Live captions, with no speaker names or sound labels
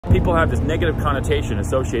people have this negative connotation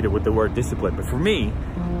associated with the word discipline, but for me,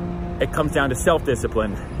 it comes down to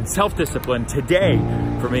self-discipline. And self-discipline today,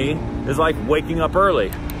 for me, is like waking up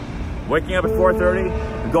early. Waking up at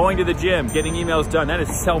 4:30, going to the gym, getting emails done. That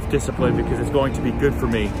is self-discipline because it's going to be good for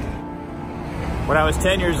me. When I was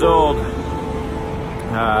 10 years old,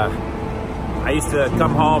 I used to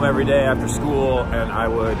come home every day after school and I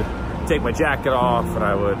would take my jacket off and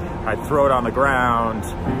I'd throw it on the ground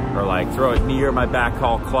or like throw it near my back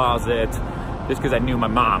hall closet just because I knew my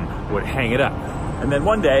mom would hang it up. And then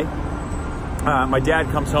one day, my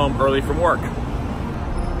dad comes home early from work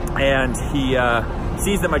and he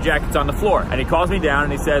sees that my jacket's on the floor and he calls me down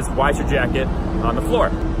and he says, "Why's your jacket on the floor?"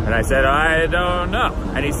 And I said, "I don't know."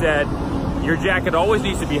 And he said, "Your jacket always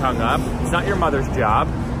needs to be hung up. It's not your mother's job.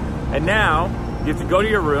 And now you have to go to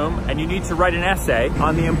your room and you need to write an essay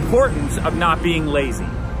on the importance of not being lazy."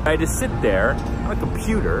 I had to sit there on a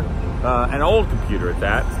computer, an old computer at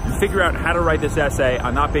that, and figure out how to write this essay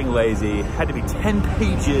on not being lazy. It had to be 10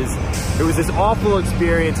 pages. It was this awful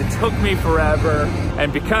experience. It took me forever.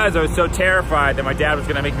 And because I was so terrified that my dad was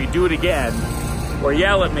gonna make me do it again or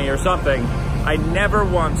yell at me or something, I never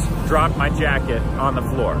once dropped my jacket on the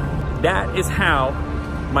floor. That is how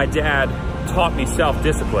my dad taught me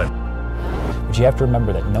self-discipline. But you have to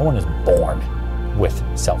remember that no one is born with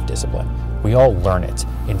self-discipline. We all learn it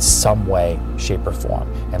in some way, shape, or form.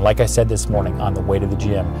 And like I said this morning on the way to the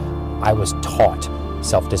gym, I was taught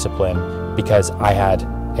self-discipline because I had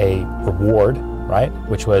a reward, right,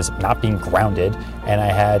 which was not being grounded, and I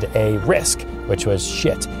had a risk, which was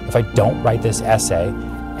shit. If I don't write this essay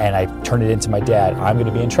and I turn it into my dad, I'm gonna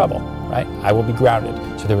be in trouble, right? I will be grounded.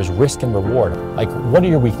 So there was risk and reward. Like, what are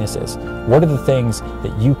your weaknesses? What are the things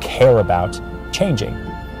that you care about changing?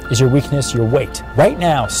 Is your weakness your weight? Right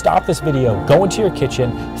now, stop this video, go into your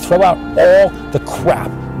kitchen, throw out all the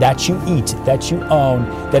crap that you eat, that you own,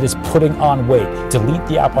 that is putting on weight. Delete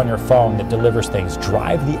the app on your phone that delivers things.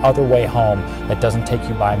 Drive the other way home that doesn't take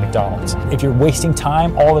you by McDonald's. If you're wasting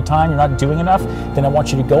time all the time, you're not doing enough, then I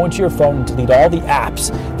want you to go into your phone and delete all the apps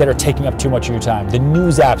that are taking up too much of your time. The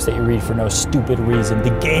news apps that you read for no stupid reason,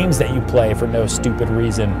 the games that you play for no stupid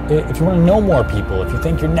reason. If you want to know more people, if you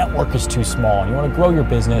think your network is too small and you want to grow your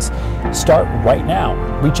business, start right now.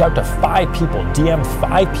 Reach out to 5 people, DM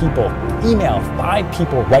 5 people, email 5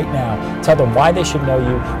 people right now. Tell them why they should know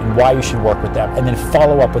you and why you should work with them, and then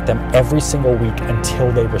follow up with them every single week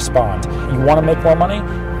until they respond. You want to make more money?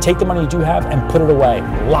 Take the money you do have and put it away.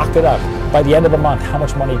 Lock it up. By the end of the month, how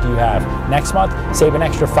much money do you have? Next month, save an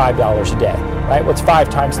extra $5 a day, right? What's 5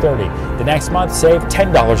 times 30? The next month, save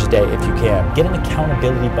 $10 a day if you can. Get an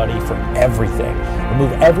accountability buddy for everything.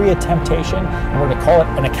 Remove every temptation, and we're gonna call it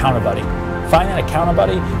an accountability. Find an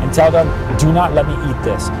accountability and tell them, do not let me eat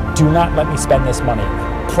this. Do not let me spend this money.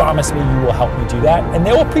 Promise me you will help me do that, and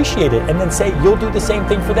they'll appreciate it, and then say you'll do the same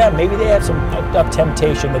thing for them. Maybe they have some fucked up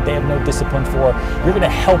temptation that they have no discipline for. You're gonna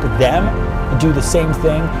help them do the same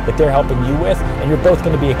thing that they're helping you with, and you're both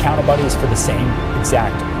gonna be accountabilities for the same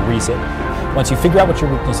exact reason. Once you figure out what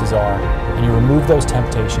your weaknesses are, and you remove those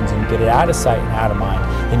temptations and you get it out of sight and out of mind,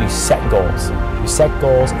 then you set goals. You set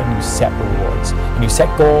goals and you set rewards. And you set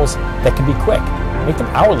goals that can be quick. Make them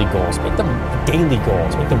hourly goals, make them daily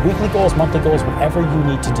goals, make them weekly goals, monthly goals, whatever you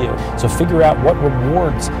need to do. So figure out what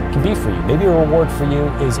rewards can be for you. Maybe a reward for you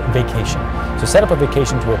is vacation. So set up a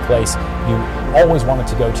vacation to a place you always wanted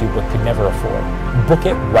to go to but could never afford. Book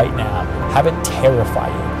it right now. Have it terrify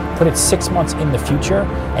you. Put it 6 months in the future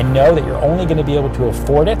and know that you're only going to be able to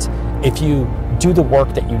afford it if you do the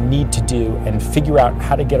work that you need to do and figure out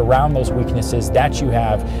how to get around those weaknesses that you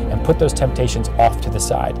have and put those temptations off to the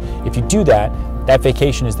side. If you do that, that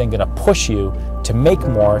vacation is then going to push you to make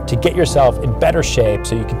more, to get yourself in better shape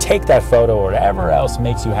so you can take that photo or whatever else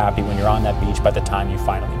makes you happy when you're on that beach by the time you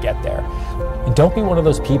finally get there. And don't be one of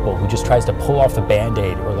those people who just tries to pull off the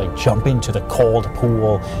Band-Aid or like jump into the cold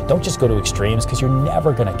pool. Don't just go to extremes because you're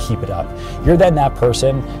never going to keep it up. You're then that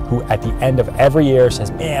person who at the end of every year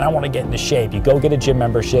says, man, I want to get into shape. You go get a gym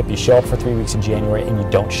membership, you show up for 3 weeks in January and you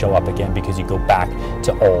don't show up again because you go back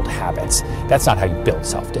to old habits. That's not how you build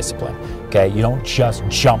self-discipline. Okay, you don't just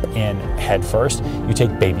jump in head first. You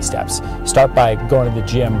take baby steps. Start by going to the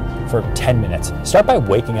gym for 10 minutes. Start by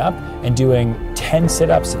waking up and doing 10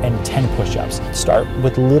 sit-ups and 10 push-ups. Start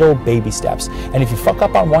with little baby steps. And if you fuck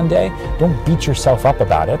up on one day, don't beat yourself up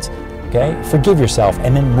about it. Okay, forgive yourself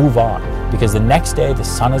and then move on, because the next day the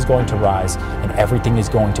sun is going to rise and everything is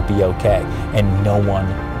going to be okay, and no one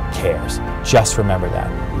cares. Just remember that.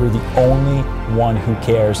 You're the only one who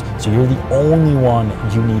cares, so you're the only one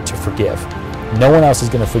you need to forgive. No one else is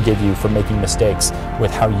going to forgive you for making mistakes with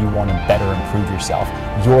how you want to better improve yourself.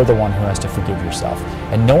 You're the one who has to forgive yourself.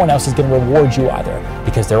 And no one else is going to reward you either,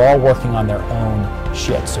 because they're all working on their own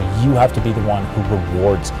shit. So you have to be the one who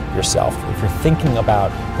rewards yourself. If you're thinking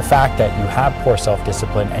about the fact that you have poor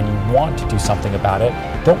self-discipline and you want to do something about it,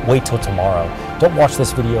 don't wait till tomorrow. Don't watch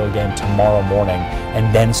this video again tomorrow morning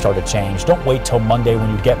and then start a change. Don't wait till Monday when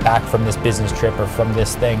you get back from this business trip or from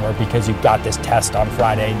this thing, or because you've got this test on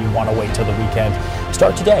Friday and you want to wait till the weekend.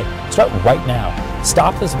 Start today. Start right now.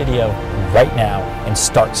 Stop this video right now and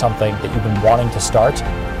start something that you've been wanting to start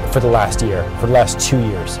for the last year, for the last 2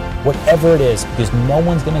 years, whatever it is, because no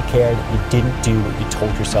one's going to care that you didn't do what you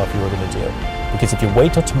told yourself you were going to do. Because if you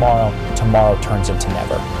wait till tomorrow, tomorrow turns into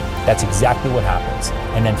never. That's exactly what happens.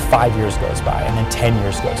 And then 5 years goes by, and then 10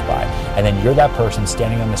 years goes by, and then you're that person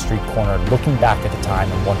standing on the street corner looking back at the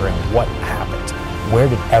time and wondering what happened. Where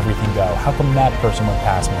did everything go? How come that person went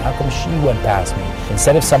past me? How come she went past me?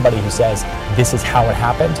 Instead of somebody who says, this is how it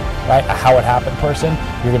happened, right? A how it happened person,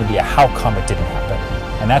 you're going to be a how come it didn't happen.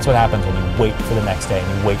 And that's what happens when you wait for the next day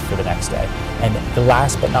and you wait for the next day. And the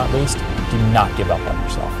last but not least, do not give up on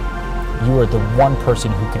yourself. You are the one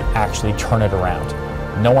person who can actually turn it around.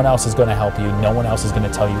 No one else is going to help you. No one else is going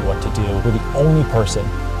to tell you what to do. You're the only person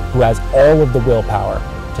who has all of the willpower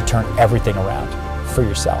to turn everything around for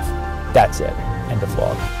yourself. That's it. End of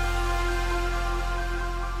vlog.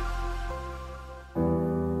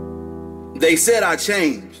 They said I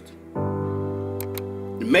changed.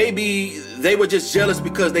 Maybe they were just jealous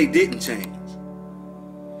because they didn't change.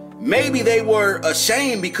 Maybe they were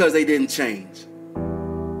ashamed because they didn't change.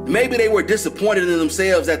 Maybe they were disappointed in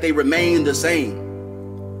themselves that they remained the same.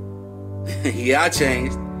 Yeah, I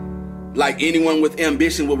changed. Like anyone with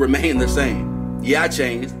ambition will remain the same. Yeah, I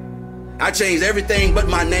changed. I changed everything but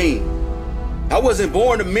my name. I wasn't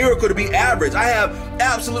born a miracle to be average. I have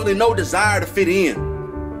absolutely no desire to fit in.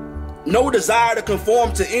 No desire to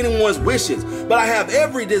conform to anyone's wishes. But I have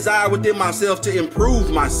every desire within myself to improve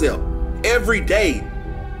myself. Every day,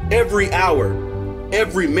 every hour,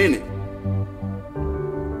 every minute.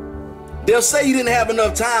 They'll say you didn't have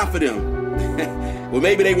enough time for them. Well,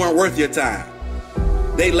 maybe they weren't worth your time.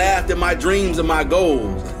 They laughed at my dreams and my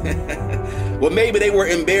goals. Well, maybe they were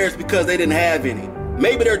embarrassed because they didn't have any.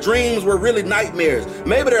 Maybe their dreams were really nightmares.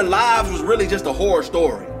 Maybe their lives was really just a horror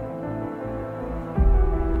story.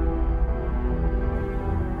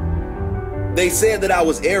 They said that I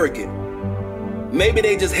was arrogant. Maybe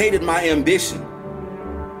they just hated my ambition.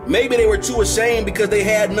 Maybe they were too ashamed because they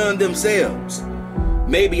had none themselves.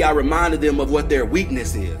 Maybe I reminded them of what their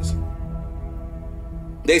weakness is.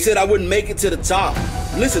 They said I wouldn't make it to the top.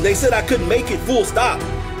 Listen, they said I couldn't make it, full stop.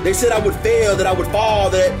 They said I would fail, that I would fall,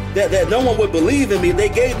 that no one would believe in me. They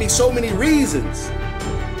gave me so many reasons.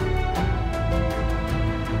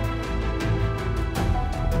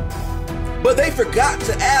 But they forgot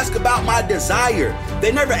to ask about my desire.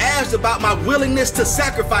 They never asked about my willingness to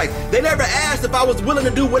sacrifice. They never asked if I was willing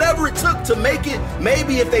to do whatever it took to make it.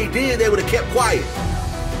 Maybe if they did, they would have kept quiet.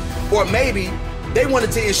 Or maybe they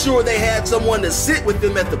wanted to ensure they had someone to sit with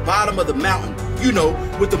them at the bottom of the mountain. You know,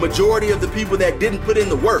 with the majority of the people that didn't put in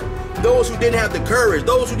the work. Those who didn't have the courage,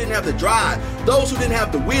 those who didn't have the drive, those who didn't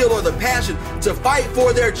have the will or the passion to fight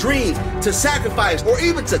for their dreams, to sacrifice, or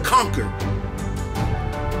even to conquer.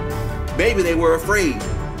 Maybe they were afraid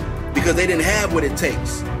because they didn't have what it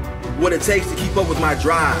takes to keep up with my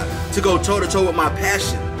drive, to go toe-to-toe with my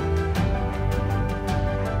passion.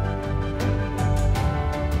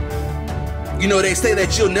 You know, they say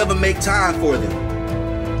that you'll never make time for them.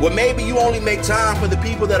 Well, maybe you only make time for the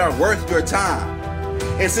people that are worth your time.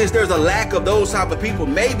 And since there's a lack of those type of people,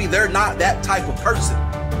 maybe they're not that type of person.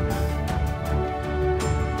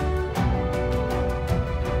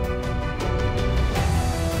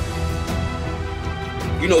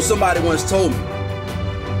 You know, somebody once told me,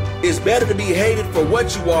 it's better to be hated for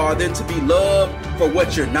what you are than to be loved for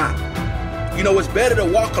what you're not. You know, it's better to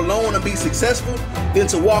walk alone and be successful than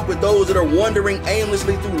to walk with those that are wandering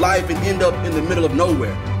aimlessly through life and end up in the middle of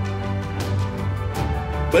nowhere.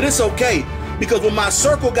 But it's okay, because when my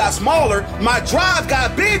circle got smaller, my drive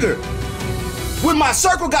got bigger. When my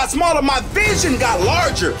circle got smaller, my vision got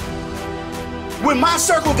larger. When my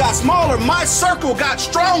circle got smaller, my circle got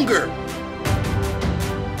stronger.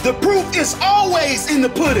 The proof is always in the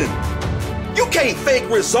pudding. You can't fake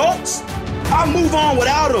results. I move on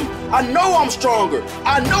without them. I know I'm stronger.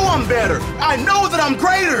 I know I'm better. I know that I'm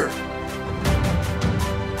greater.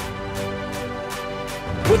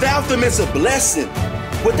 Without them, it's a blessing.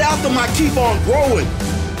 Without them, I keep on growing,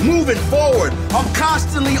 moving forward. I'm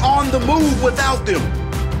constantly on the move without them.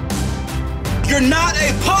 You're not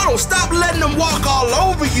a puddle. Stop letting them walk all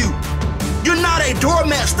over you. You're not a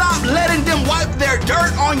doormat. Stop letting them wipe their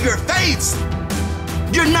dirt on your face.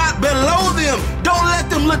 You're not below them. Don't let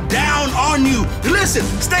them look down on you. Listen,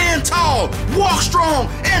 stand tall, walk strong,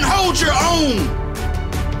 and hold your own.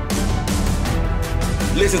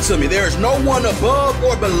 Listen to me. There is no one above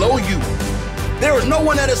or below you. There is no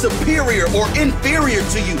one that is superior or inferior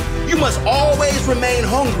to you. You must always remain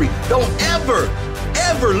hungry. Don't ever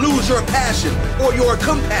lose your passion or your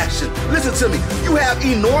compassion. Listen to me. You have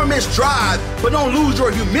enormous drive, but don't lose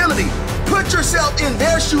your humility. Put yourself in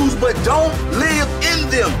their shoes, but don't live in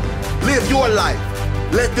them. Live your life.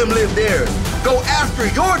 Let them live theirs. Go after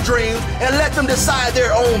your dreams and let them decide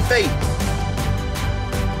their own fate.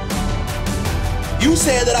 You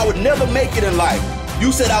said that I would never make it in life.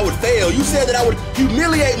 You said I would fail. You said that I would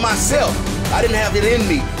humiliate myself. I didn't have it in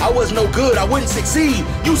me. I was no good. I wouldn't succeed.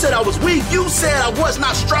 You said I was weak. You said I was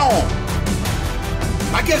not strong.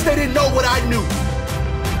 I guess they didn't know what I knew.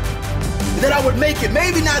 That I would make it.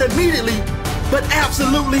 Maybe not immediately, but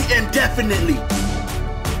absolutely and definitely.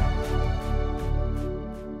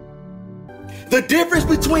 The difference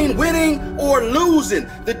between winning or losing,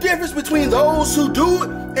 the difference between those who do it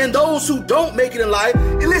and those who don't make it in life,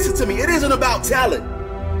 and listen to me, it isn't about talent.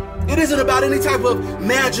 It isn't about any type of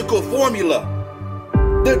magical formula.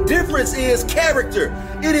 The difference is character.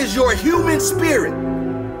 It is your human spirit.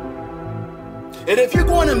 And if you're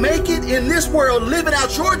going to make it in this world, living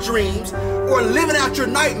out your dreams or living out your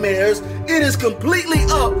nightmares, it is completely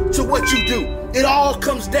up to what you do. It all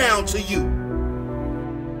comes down to you.